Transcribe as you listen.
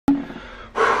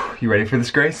You ready for this,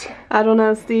 Grace? I don't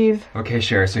know, Steve. Okay,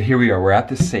 Sharer, so here we are. We're at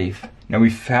the safe. Now, we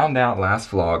found out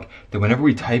last vlog that whenever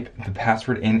we type the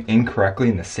password in incorrectly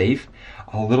in the safe,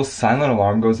 a little silent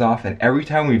alarm goes off, and every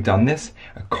time we've done this,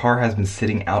 a car has been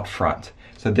sitting out front.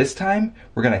 So this time,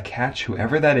 we're gonna catch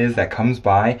whoever that is that comes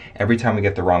by every time we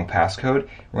get the wrong passcode.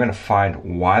 We're gonna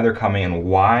find why they're coming and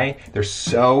why they're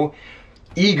so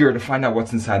eager to find out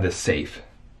what's inside this safe.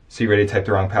 So you ready to type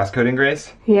the wrong passcode in,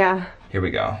 Grace? Yeah. Here we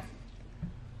go.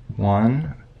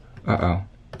 1, uh-oh.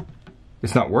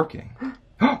 It's not working.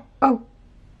 Oh.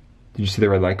 Did you see the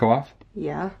red light go off?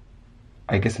 Yeah.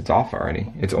 I guess it's off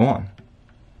already. It's on.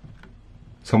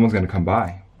 Someone's gonna come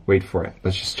by. Wait for it.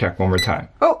 Let's just check one more time.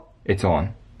 Oh. It's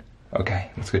on.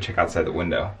 Okay, let's go check outside the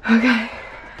window. Okay.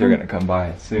 They're gonna come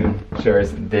by soon. Sharer,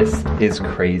 this is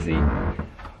crazy. Oh,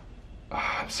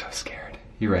 I'm so scared.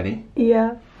 You ready?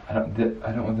 Yeah. I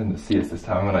don't want them to see us this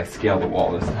time. I'm gonna like scale the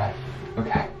wall this time.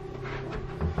 Okay.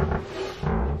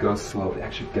 Go slowly.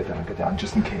 Actually, get down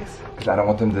just in case. Because I don't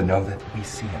want them to know that we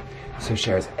see it. So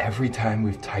Sharer, every time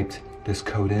we've typed this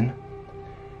code in,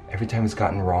 every time it's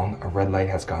gotten wrong, a red light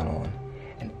has gone on.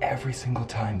 And every single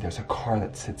time there's a car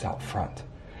that sits out front.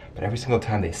 But every single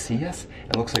time they see us,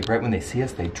 it looks like right when they see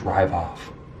us, they drive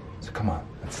off. So come on,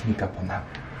 let's sneak up on them.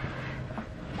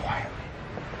 Quietly.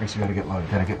 Grace, you gotta get low, you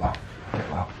gotta get low. Get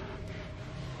low.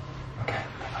 Okay,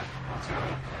 come on, let's go.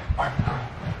 Arm girl.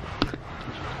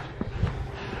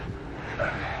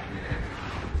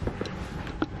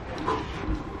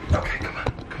 Okay, come on.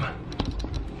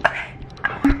 Okay,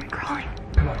 I'm army crawling.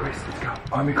 Come on, Grace, let's go.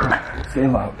 Army crawl. Stay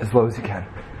low as you can.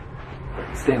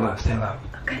 Stay low.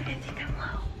 Okay, I think I'm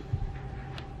low.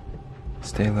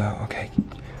 Stay low, okay.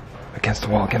 Against the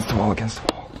wall.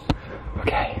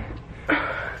 Okay.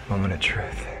 Moment of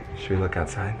truth. Should we look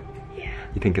outside? Yeah.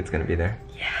 You think it's gonna be there?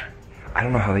 Yeah. I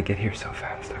don't know how they get here so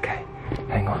fast. Okay,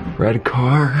 hang on. Red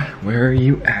car, where are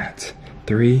you at?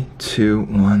 3, 2,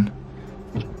 1.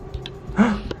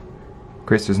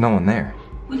 Grace, there's no one there.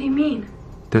 What do you mean?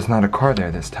 There's not a car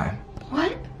there this time.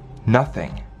 What?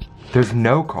 Nothing. There's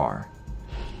no car.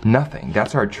 Nothing.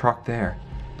 That's our truck there.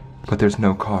 But there's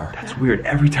no car. That's weird.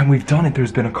 Every time we've done it,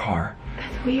 there's been a car.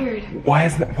 That's weird. Why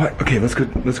isn't that? What? Okay, let's go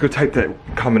type that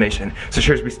combination. So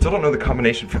Sharers, we still don't know the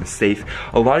combination for the safe.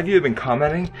 A lot of you have been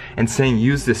commenting and saying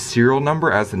use this serial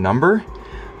number as the number.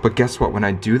 But guess what? When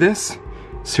I do this,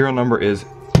 serial number is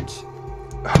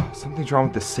something's wrong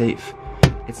with the safe.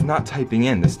 It's not typing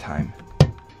in this time.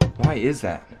 Why is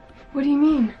that? What do you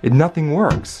mean? Nothing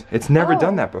works. It's never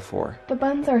done that before. The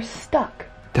buttons are stuck.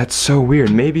 That's so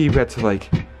weird. Maybe you had to like,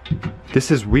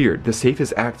 this is weird. The safe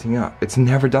is acting up. It's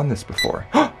never done this before.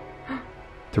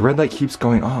 The red light keeps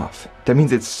going off. That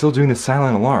means it's still doing the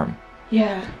silent alarm.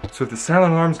 Yeah. So if the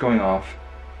silent alarm's going off,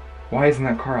 why isn't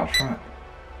that car out front?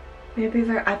 Maybe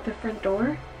they're at the front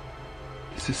door?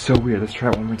 This is so weird. Let's try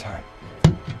it one more time.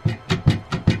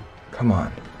 Come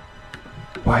on.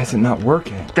 Why is it not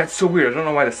working? That's so weird. I don't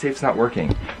know why the safe's not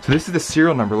working. So this is the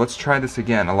serial number. Let's try this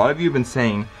again. A lot of you have been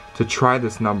saying to try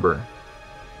this number.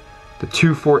 The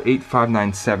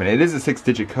 248597. It is a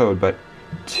 6-digit code, but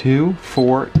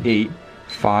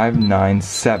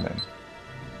 248597.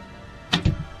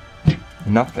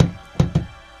 Nothing.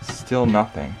 Still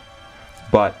nothing.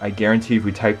 But I guarantee if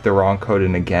we type the wrong code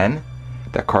in again,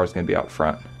 that car's gonna be out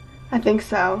front. I think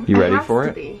so. You ready for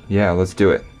it? Yeah, let's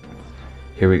do it.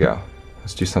 Here we go.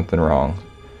 Let's do something wrong.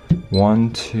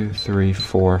 1, 2, 3,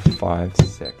 4, 5,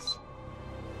 6.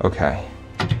 Okay.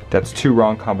 That's 2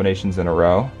 wrong combinations in a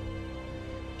row.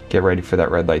 Get ready for that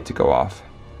red light to go off.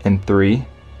 In 3,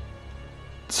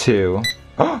 2,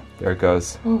 oh, there it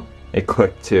goes. Oh. It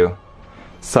clicked too.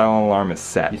 Silent alarm is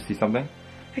set. You see something?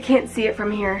 I can't see it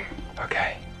from here.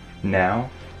 Okay. Now,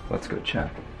 let's go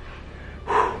check.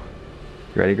 You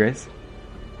ready, Grace?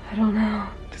 I don't know.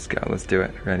 Just go, let's do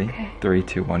it. Ready? Okay. 3,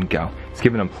 2, 1, go. It's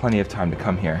giving them plenty of time to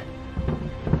come here.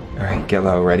 All right, get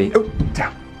low, ready? Oh,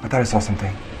 down. I thought I saw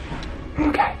something.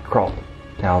 Okay, crawl.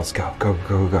 Now let's go, go.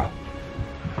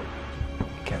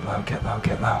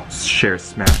 Get low. Share,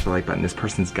 smash the like button. This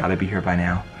person's gotta be here by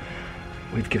now.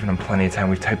 We've given them plenty of time.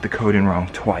 We've typed the code in wrong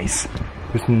twice.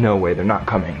 There's no way they're not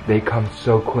coming. They come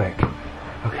so quick.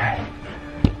 Okay.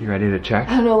 You ready to check?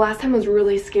 I don't know, last time was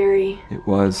really scary. It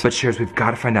was. But Sharers, we've got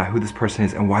to find out who this person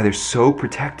is and why they're so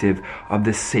protective of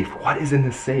this safe. What is in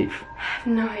this safe? I have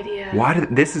no idea.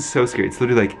 This is so scary. It's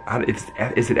literally like, is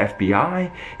it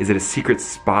FBI? Is it a secret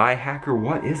spy hacker?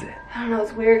 What is it? I don't know,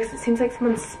 it's weird because it seems like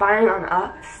someone's spying on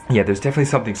us. Yeah, there's definitely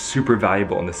something super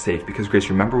valuable in the safe because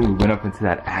Grace, remember when we went up into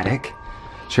that attic?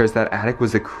 Sharers, that attic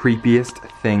was the creepiest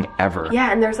thing ever.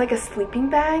 Yeah, and there's like a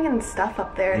sleeping bag and stuff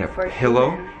up there. Yeah,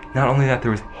 pillow Not only that,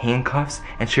 there was handcuffs,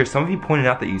 and Cher, some of you pointed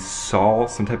out that you saw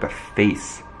some type of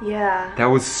face. Yeah. That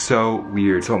was so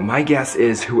weird. So my guess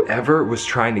is whoever was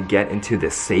trying to get into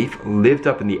this safe lived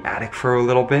up in the attic for a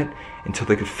little bit until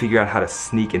they could figure out how to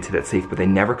sneak into that safe, but they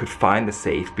never could find the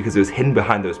safe because it was hidden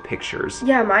behind those pictures.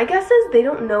 Yeah, my guess is they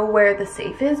don't know where the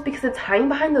safe is because it's hiding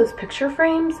behind those picture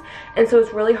frames, and so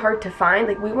it's really hard to find.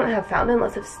 Like, we wouldn't have found it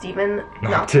unless if Steven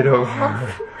knocked it over.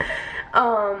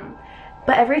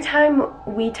 But every time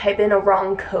we type in a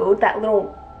wrong code, that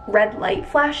little red light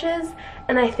flashes,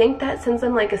 and I think that sends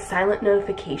them like a silent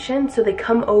notification, so they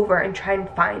come over and try and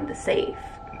find the safe.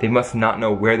 They must not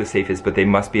know where the safe is, but they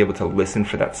must be able to listen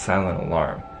for that silent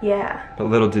alarm. Yeah. But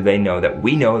little do they know that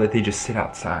we know that they just sit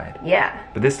outside. Yeah.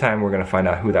 But this time we're gonna find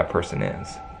out who that person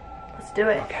is. Let's do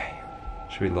it. Okay.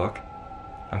 Should we look?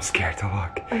 I'm scared to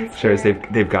look. I'm Sure, scared.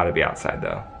 they've got to be outside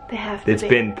though. They have to It's be.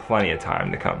 been plenty of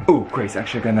time to come. Oh, Grace,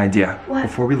 actually I got an idea. What?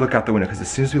 Before we look out the window, because as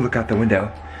soon as we look out the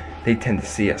window, they tend to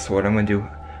see us. So what I'm gonna do,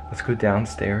 let's go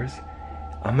downstairs.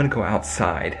 I'm gonna go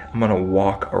outside. I'm gonna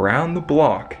walk around the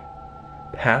block,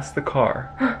 past the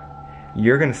car.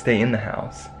 You're gonna stay in the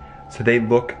house. So they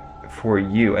look for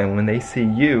you, and when they see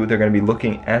you, they're gonna be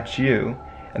looking at you,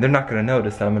 and they're not gonna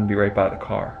notice that I'm gonna be right by the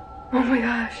car. Oh my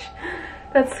gosh.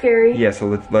 That's scary. Yeah, so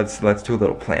let's do a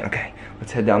little plan, okay?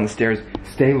 Let's head down the stairs.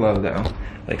 Stay low though.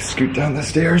 Like scoot down the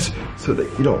stairs so that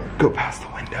you don't go past the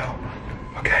window.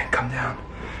 Okay, come down.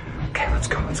 Okay, let's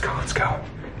go.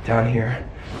 Down here.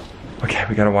 Okay,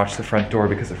 we gotta watch the front door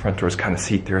because the front door is kind of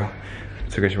see-through.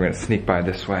 So guys, we're gonna sneak by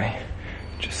this way.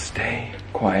 Just stay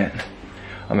quiet.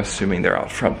 I'm assuming they're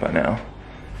out front by now.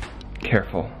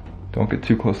 Careful. Don't get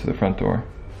too close to the front door.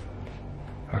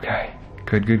 Okay,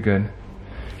 good.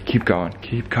 Keep going,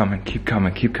 keep coming.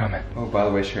 Oh, by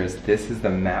the way, Sharers, this is the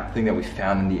map thing that we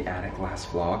found in the attic last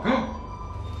vlog.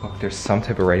 Look, there's some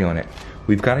type of radio on it.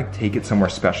 We've got to take it somewhere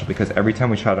special because every time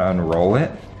we try to unroll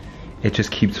it, it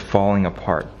just keeps falling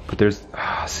apart. But there's,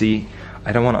 see,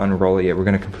 I don't want to unroll it yet. We're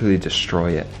going to completely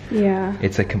destroy it. Yeah.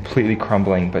 It's like completely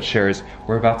crumbling. But Sharers,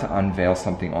 we're about to unveil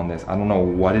something on this. I don't know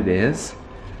what it is,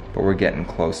 but we're getting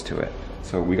close to it.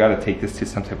 So we got to take this to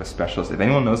some type of specialist. If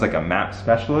anyone knows like a map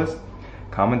specialist,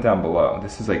 comment down below.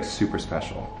 This is like super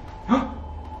special.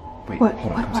 Wait, What?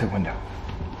 hold on, come to the window.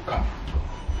 Come.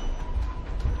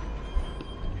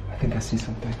 I think I see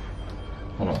something.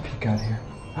 Hold on, peek out here.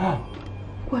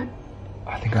 What?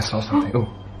 I think I saw something. Oh,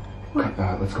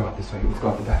 let's go out this way. Let's go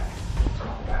out the back.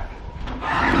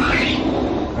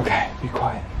 Okay, be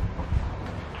quiet.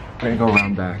 We're gonna go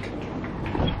around back.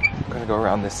 We're gonna go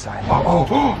around this side.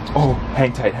 Oh,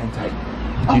 hang tight.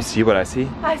 Do you see what I see?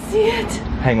 I see it.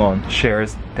 Hang on,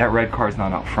 Sharers, that red car is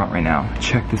not out front right now.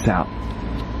 Check this out.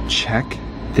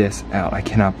 I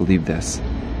cannot believe this.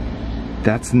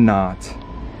 That's not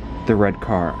the red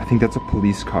car. I think that's a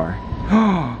police car.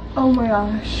 Oh my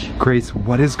gosh. Grace,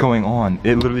 what is going on?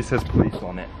 It literally says police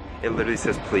on it.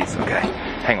 Okay,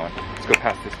 hang on. Let's go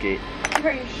past this gate.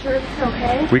 Are you sure it's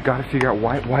okay? We gotta figure out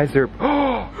why is there,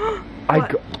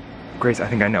 Grace, I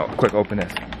think I know. Quick, open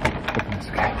this,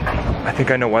 okay. I think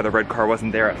I know why the red car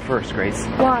wasn't there at first, Grace.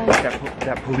 Why?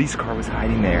 That police car was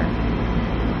hiding there.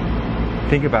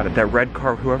 Think about it, that red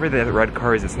car, whoever that red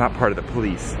car is, it's not part of the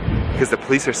police. Because the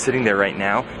police are sitting there right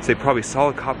now, so they probably saw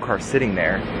a cop car sitting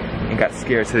there and got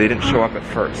scared, so they didn't show up at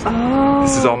first. Oh.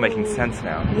 This is all making sense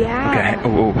now. Yeah. Okay,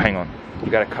 oh, hang on.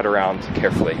 You gotta cut around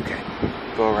carefully, okay.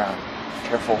 Go around,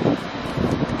 careful.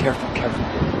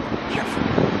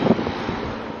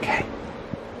 Okay,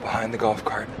 behind the golf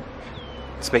cart.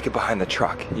 Let's make it behind the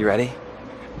truck. You ready?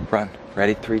 Run.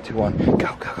 Ready? 3, 2, 1. Go.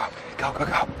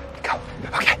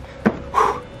 Okay.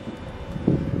 Whew.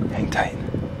 Hang tight.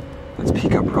 Let's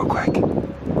peek up real quick.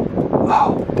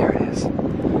 Oh, there it is.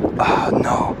 Oh,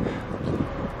 no.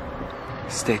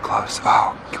 Stay close.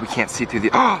 Oh, we can't see through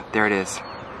the... Oh, there it is.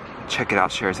 Check it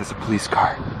out, Sharers. It's a police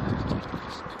car.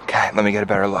 Okay, let me get a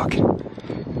better look.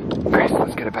 Grace,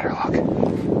 let's get a better look.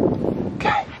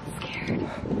 Okay. I'm scared.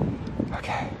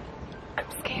 Okay. I'm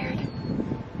scared.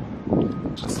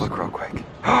 Let's look real quick.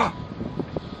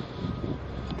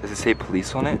 Does it say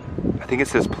police on it? I think it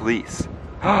says police.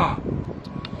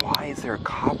 Why is there a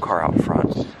cop car out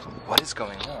front? What is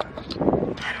going on?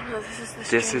 I don't know. This is the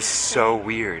This is so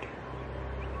weird.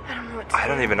 I don't know what to do. I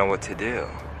don't even know what to do.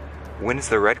 When is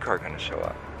the red car gonna show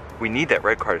up? We need that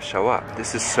red car to show up.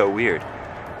 This is so weird.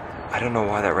 I don't know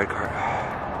why that red car...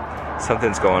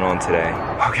 Something's going on today.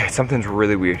 Okay, something's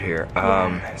really weird here.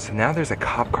 So now there's a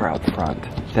cop car out front.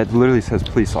 That literally says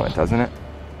police on it, doesn't it?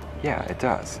 Yeah, it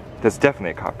does. That's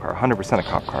definitely a cop car, 100% a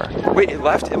cop car. Wait, it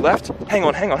left? Hang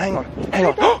on.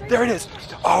 Oh, there it is.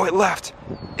 Oh, it left.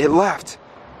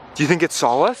 Do you think it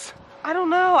saw us? I don't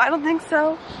know. I don't think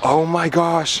so. Oh my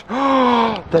gosh.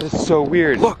 That is so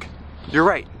weird. Look, you're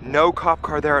right. No cop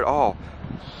car there at all.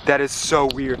 That is so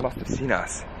weird. Must have seen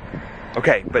us.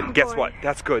 Okay, but guess what?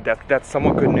 That's good. That's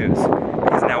somewhat good news.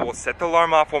 Because now we'll set the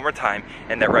alarm off one more time,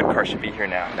 and that red car should be here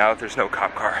now. Now that there's no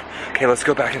cop car. Okay, let's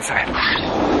go back inside.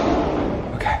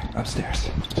 Okay, upstairs.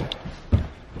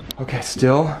 Okay,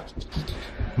 still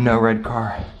no red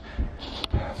car.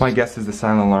 My guess is the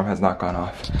silent alarm has not gone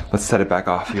off. Let's set it back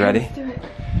off. You ready? Let's do it.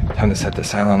 Time to set the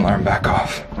silent alarm back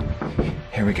off.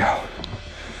 Here we go.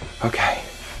 Okay.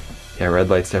 Yeah, red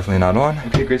light's definitely not on.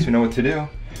 Okay, Grace, we know what to do.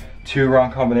 2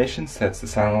 wrong combinations sets the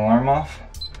silent alarm off.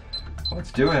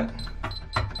 Let's do it.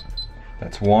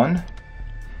 That's 1.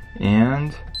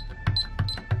 And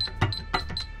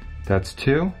that's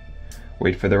 2.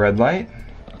 Wait for the red light.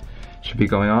 Should be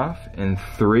going off in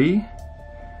 3,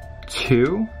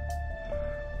 2,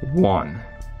 1.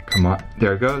 Come on,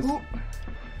 there it goes.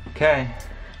 Okay.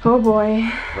 Oh boy.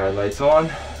 Red light's on.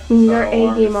 We need our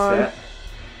A game on. Set.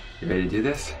 You ready to do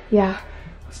this? Yeah.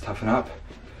 Let's toughen up.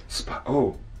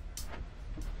 Oh,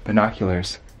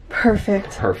 binoculars.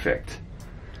 Perfect. Perfect.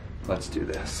 Let's do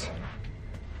this.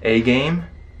 A game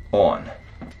on.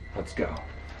 Let's go.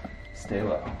 Stay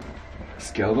low.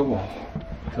 Scale the wall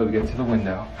until we get to the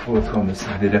window. Oh, let's go on this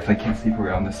side. They definitely can't see if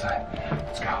we're on this side.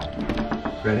 Let's go.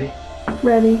 Ready?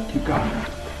 Ready. Keep going.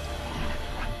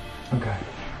 Okay.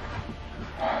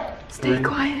 Stay 3,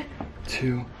 quiet.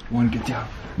 2, 1, get down.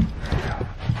 Go.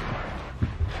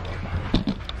 Come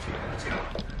on. Let's go.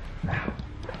 Ow.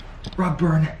 Rug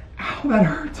burn. Ow, that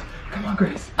hurts. Come on,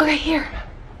 Grace. Okay, here.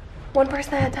 One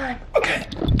person at a time. Okay.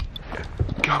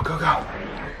 Go, go, go.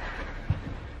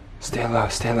 Stay low,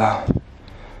 stay low.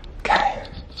 Okay.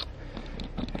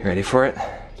 You ready for it?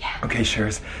 Yeah. Okay,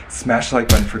 Shares. Smash the like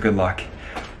button for good luck.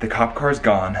 The cop car's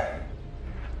gone.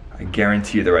 I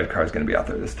guarantee you the red car's gonna be out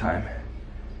there this time.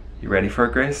 You ready for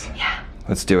it, Grace? Yeah.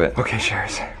 Let's do it. Okay,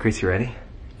 Shares. Grace, you ready?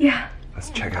 Yeah. Let's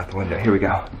check out the window. Here we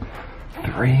go.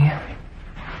 3.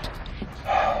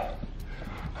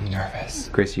 I'm nervous.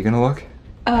 Grace, you gonna look?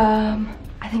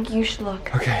 I think you should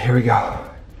look. Okay, here we go.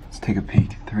 Let's take a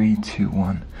peek. 3, 2,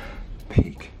 1.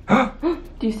 Peek.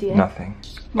 Do you see it? Nothing.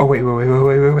 Oh, wait.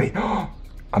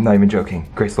 I'm not even joking.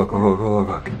 Grace, look.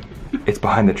 It's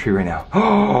behind the tree right now.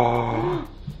 Oh,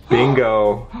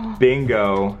 bingo.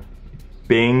 Bingo.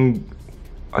 Bing.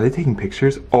 Are they taking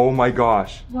pictures? Oh my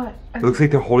gosh. What? It looks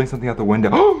like they're holding something out the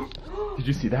window. Did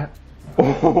you see that?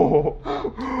 Oh.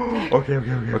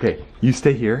 Okay, you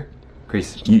stay here.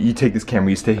 Grace, you take this camera,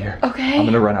 you stay here. Okay. I'm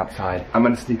gonna run outside. I'm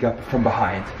gonna sneak up from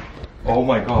behind. Oh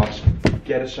my gosh.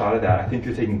 Get a shot of that. I think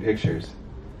they're taking pictures.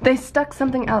 They stuck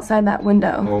something outside that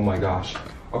window. Oh my gosh.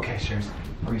 Okay, Shares.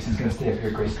 Grace is gonna stay up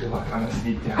here. Grace, good luck. I'm gonna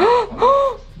sneak down.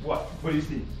 What? What do you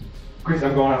see? Grace,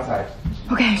 I'm going outside.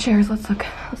 Okay, Shares, let's look.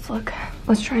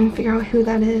 Let's try and figure out who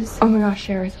that is. Oh my gosh,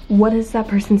 Shares, what is that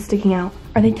person sticking out?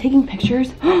 Are they taking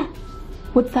pictures?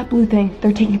 What's that blue thing?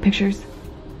 They're taking pictures.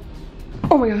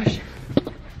 Oh my gosh.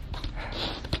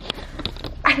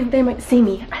 I think they might see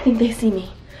me. I think they see me.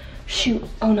 Shoot.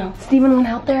 Oh no. Steven went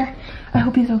out there. I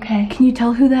hope he's okay. Can you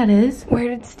tell who that is? Where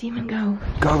did Steven go?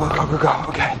 Go.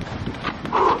 Okay.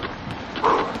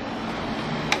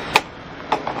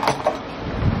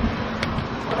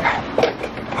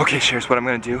 Okay, Shares, what I'm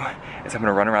gonna do is I'm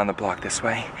gonna run around the block this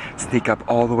way, sneak up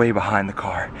all the way behind the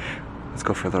car. Let's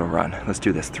go for a little run. Let's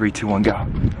do this. 3, 2, 1, go.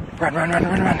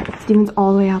 Run. Steven's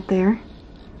all the way out there,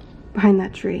 behind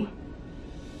that tree.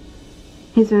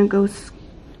 He's gonna go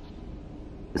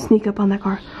sneak up on that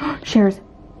car. Shares,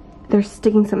 they're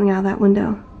sticking something out of that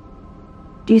window.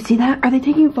 Do you see that? Are they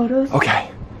taking photos?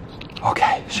 Okay,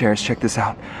 Shares, check this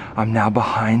out. I'm now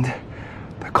behind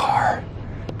the car.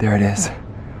 There it is.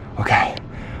 Okay,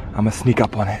 I'm gonna sneak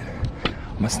up on it.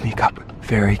 I'm gonna sneak up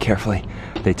very carefully.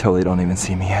 They totally don't even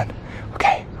see me yet.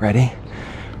 Okay, ready?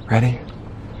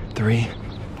 3,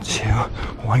 2,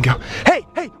 1, go. Hey,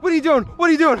 what are you doing?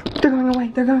 They're going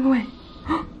away.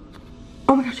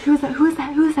 Oh my gosh, who is that?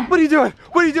 What are you doing?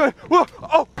 Whoa,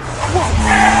 oh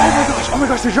my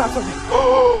gosh, they dropped something.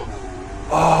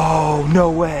 Oh,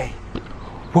 no way.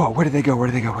 Whoa, where did they go?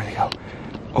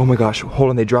 Oh my gosh, hold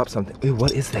on, they dropped something. Wait,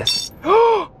 what is this?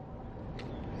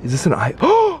 Is this an iPhone?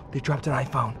 Oh, they dropped an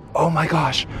iPhone. Oh my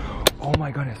gosh. Oh my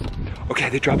goodness. Okay,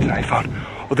 they dropped an iPhone.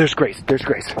 Oh, there's Grace.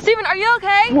 Steven, are you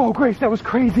okay? Whoa, Grace, that was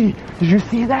crazy. Did you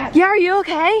see that? Yeah, are you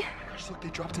okay? Look, they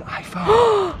dropped an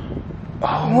iPhone.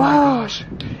 Oh my gosh.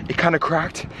 It kind of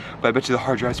cracked, but I bet you the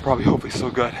hard drive's probably hopefully still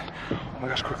good. Oh my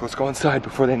gosh, quick, let's go inside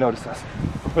before they notice us.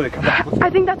 Before they come back. I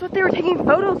think that's what they were taking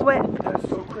photos with. That's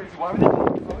so crazy. Why were they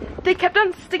taking photos? They kept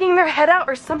on sticking their head out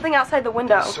or something outside the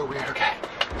window. That's so weird. Okay,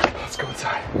 let's go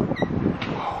inside.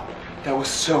 That was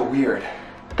so weird.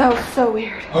 That was so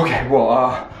weird. Okay, well,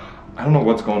 I don't know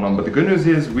what's going on, but the good news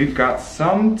is we've got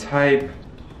some type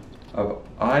of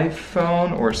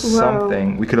iPhone or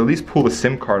something. We could at least pull the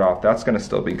SIM card off. That's gonna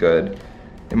still be good.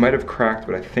 It might have cracked,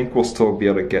 but I think we'll still be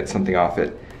able to get something off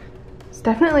it. It's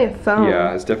definitely a phone.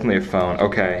 Yeah, it's definitely a phone.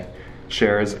 Okay,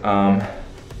 Shares,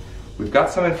 we've got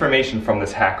some information from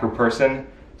this hacker person,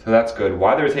 so that's good.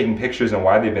 Why they're taking pictures and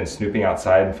why they've been snooping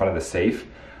outside in front of the safe,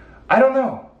 I don't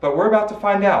know, but we're about to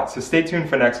find out. So stay tuned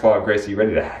for next vlog. Grace, are you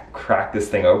ready to crack this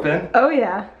thing open? Oh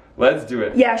yeah. Let's do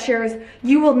it. Yeah, Sharers,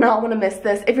 you will not want to miss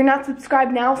this. If you're not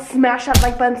subscribed now, smash that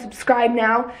like button, subscribe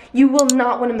now. You will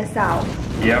not want to miss out.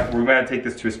 Yep, we're gonna take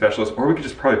this to a specialist, or we could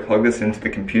just probably plug this into the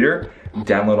computer,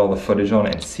 download all the footage on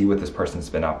it, and see what this person's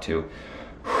been up to.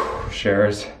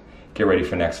 Sharers, get ready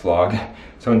for next vlog.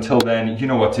 So until then, you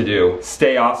know what to do.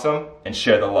 Stay awesome and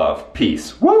share the love.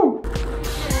 Peace. Woo!